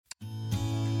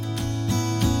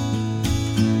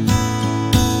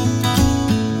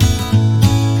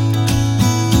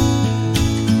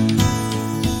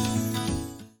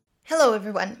Hello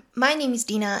everyone, my name is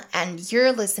Dina and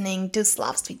you're listening to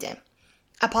Slovene,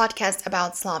 a podcast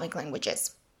about Slavic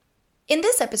languages. In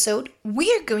this episode, we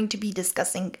are going to be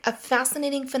discussing a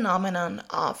fascinating phenomenon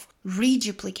of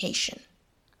reduplication.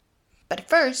 But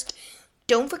first,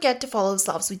 don't forget to follow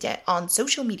Slovene on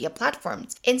social media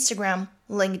platforms, Instagram,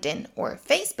 LinkedIn, or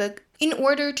Facebook in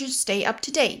order to stay up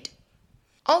to date.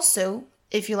 Also,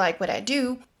 if you like what I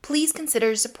do, please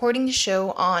consider supporting the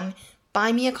show on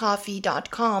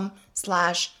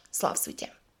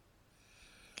buymeacoffee.com/Slovene.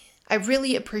 I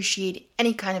really appreciate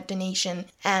any kind of donation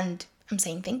and I'm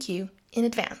saying thank you in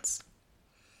advance.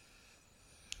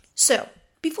 So,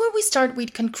 before we start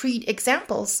with concrete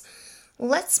examples,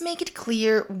 let's make it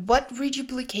clear what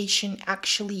reduplication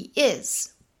actually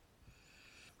is.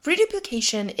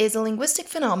 Reduplication is a linguistic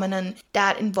phenomenon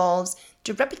that involves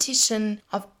the repetition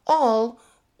of all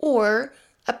or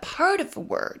a part of a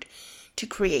word to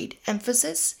create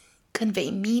emphasis, convey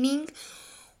meaning,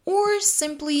 or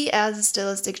simply as a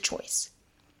stylistic choice.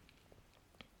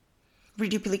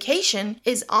 Reduplication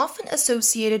is often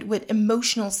associated with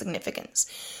emotional significance,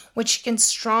 which can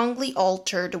strongly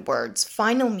alter the word's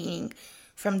final meaning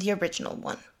from the original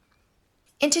one.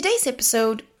 In today's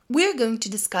episode, we're going to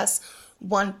discuss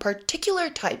one particular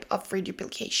type of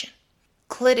reduplication,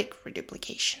 clitic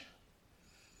reduplication.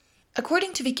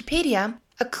 According to Wikipedia,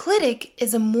 a clitic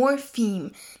is a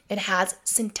morpheme that has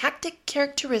syntactic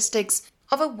characteristics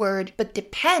of a word but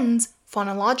depends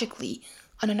phonologically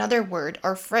on another word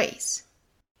or phrase.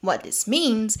 What this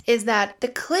means is that the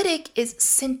clitic is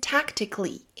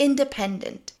syntactically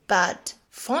independent but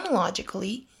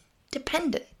phonologically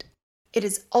dependent. It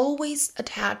is always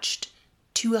attached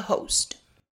to a host.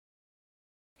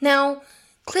 Now,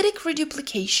 clitic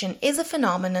reduplication is a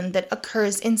phenomenon that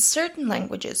occurs in certain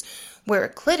languages where a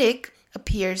clitic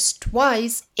appears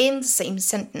twice in the same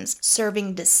sentence,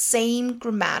 serving the same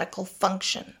grammatical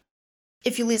function.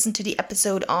 If you listen to the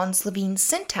episode on Slovene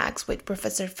syntax with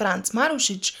Professor Franz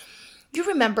Marušić, you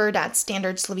remember that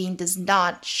Standard Slovene does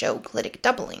not show clitic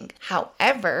doubling.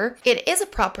 However, it is a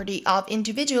property of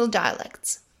individual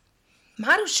dialects.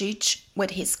 Marušić,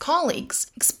 with his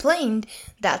colleagues, explained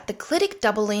that the clitic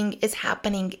doubling is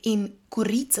happening in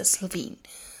Gorica Slovene,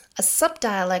 a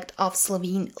subdialect of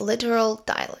Slovene literal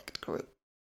dialect group.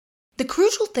 The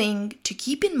crucial thing to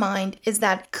keep in mind is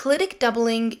that clitic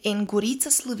doubling in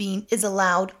Gorica Slovene is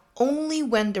allowed only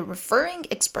when the referring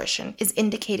expression is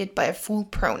indicated by a full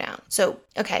pronoun. So,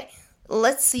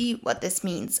 let's see what this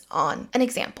means on an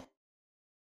example.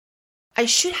 I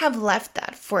should have left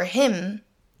that for him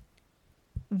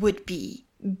would be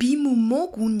bi mu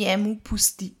mogu njemu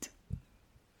pustit.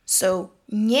 So,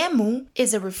 njemu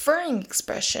is a referring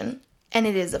expression and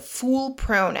it is a full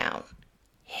pronoun,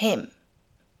 him.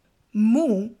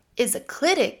 Mu is a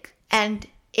clitic and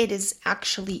it is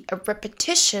actually a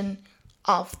repetition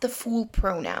of the full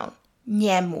pronoun,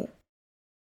 njemu.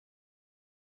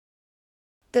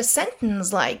 The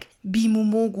sentence like bi mu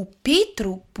mogu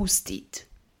Petru pustit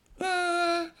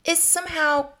is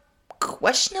somehow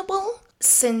questionable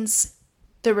since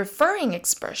the referring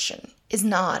expression is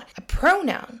not a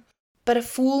pronoun, but a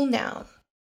full noun.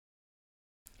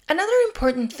 Another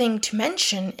important thing to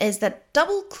mention is that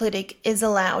double clitic is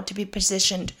allowed to be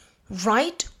positioned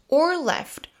right or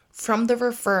left from the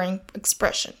referring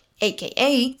expression,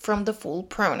 aka from the full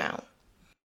pronoun.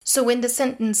 So in the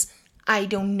sentence, I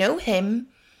don't know him,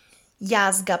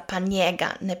 jaz ga pa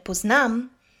njega ne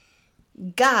poznam,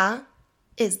 ga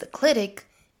is the clitic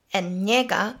and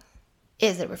njega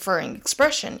is a referring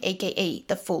expression, aka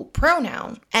the full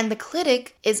pronoun, and the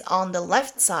clitic is on the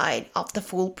left side of the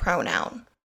full pronoun.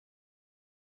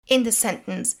 In the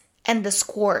sentence, and the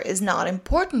score is not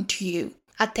important to you,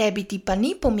 a tebi ti pa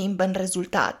ni pomemben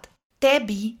rezultat.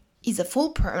 Tebi is a full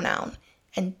pronoun,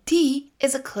 and ti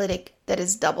is a clitic that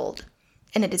is doubled,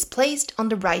 and it is placed on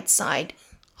the right side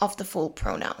of the full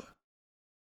pronoun.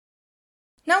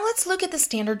 Now let's look at the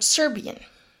Standard Serbian.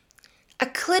 A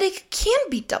clitic can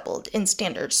be doubled in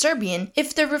Standard Serbian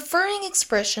if the referring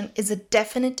expression is a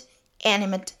definite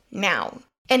animate noun,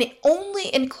 and it only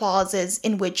in clauses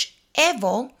in which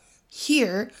evo,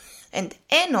 here, and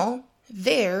eno,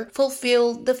 there,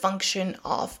 fulfill the function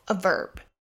of a verb.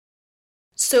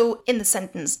 So in the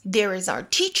sentence, there is our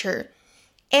teacher,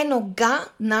 eno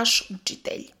ga naš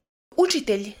učitelj.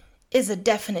 Učitelj is a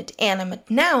definite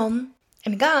animate noun,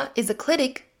 and ga is a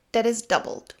clitic that is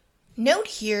doubled. Note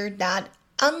here that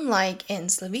unlike in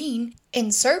Slovene, in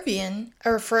Serbian,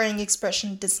 a referring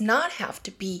expression does not have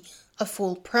to be a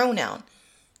full pronoun.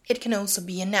 It can also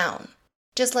be a noun.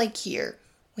 Just like here,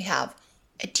 we have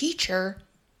a teacher,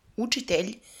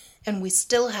 učitelj, and we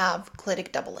still have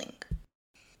clitic doubling.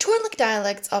 Turlic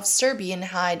dialects of Serbian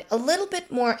hide a little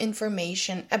bit more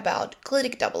information about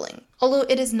clitic doubling, although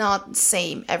it is not the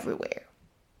same everywhere.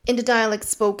 In the dialect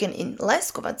spoken in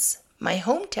Leskovac, my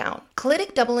hometown,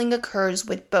 clitic doubling occurs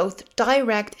with both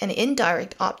direct and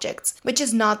indirect objects, which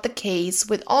is not the case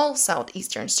with all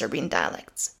southeastern Serbian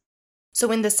dialects.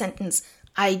 So in the sentence,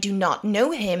 I do not know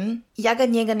him, ja ga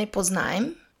njega ne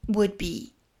poznajem, would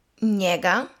be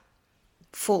njega,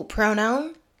 full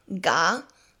pronoun, ga,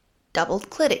 doubled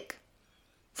clitic.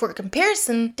 For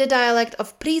comparison, the dialect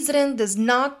of Prizren does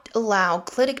not allow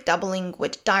clitic doubling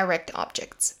with direct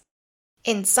objects.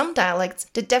 In some dialects,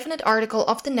 the definite article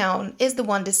of the noun is the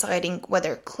one deciding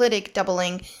whether clitic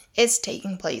doubling is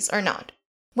taking place or not.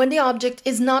 When the object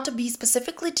is not to be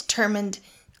specifically determined,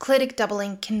 clitic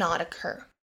doubling cannot occur.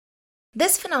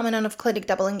 This phenomenon of clitic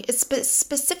doubling is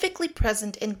specifically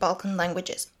present in Balkan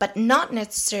languages, but not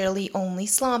necessarily only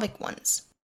Slavic ones.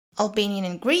 Albanian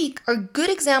and Greek are good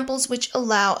examples which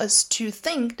allow us to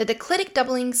think that the clitic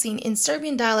doubling seen in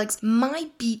Serbian dialects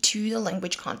might be to the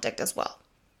language context as well.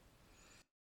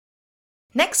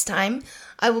 Next time,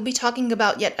 I will be talking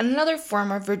about yet another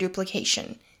form of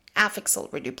reduplication,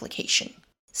 affixal reduplication.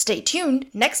 Stay tuned,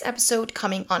 next episode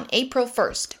coming on April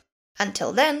 1st.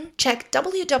 Until then, check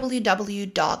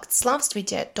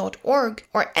www.slavstudia.org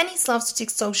or any Slavstudic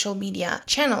social media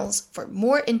channels for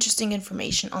more interesting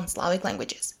information on Slavic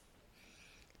languages.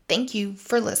 Thank you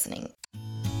for listening.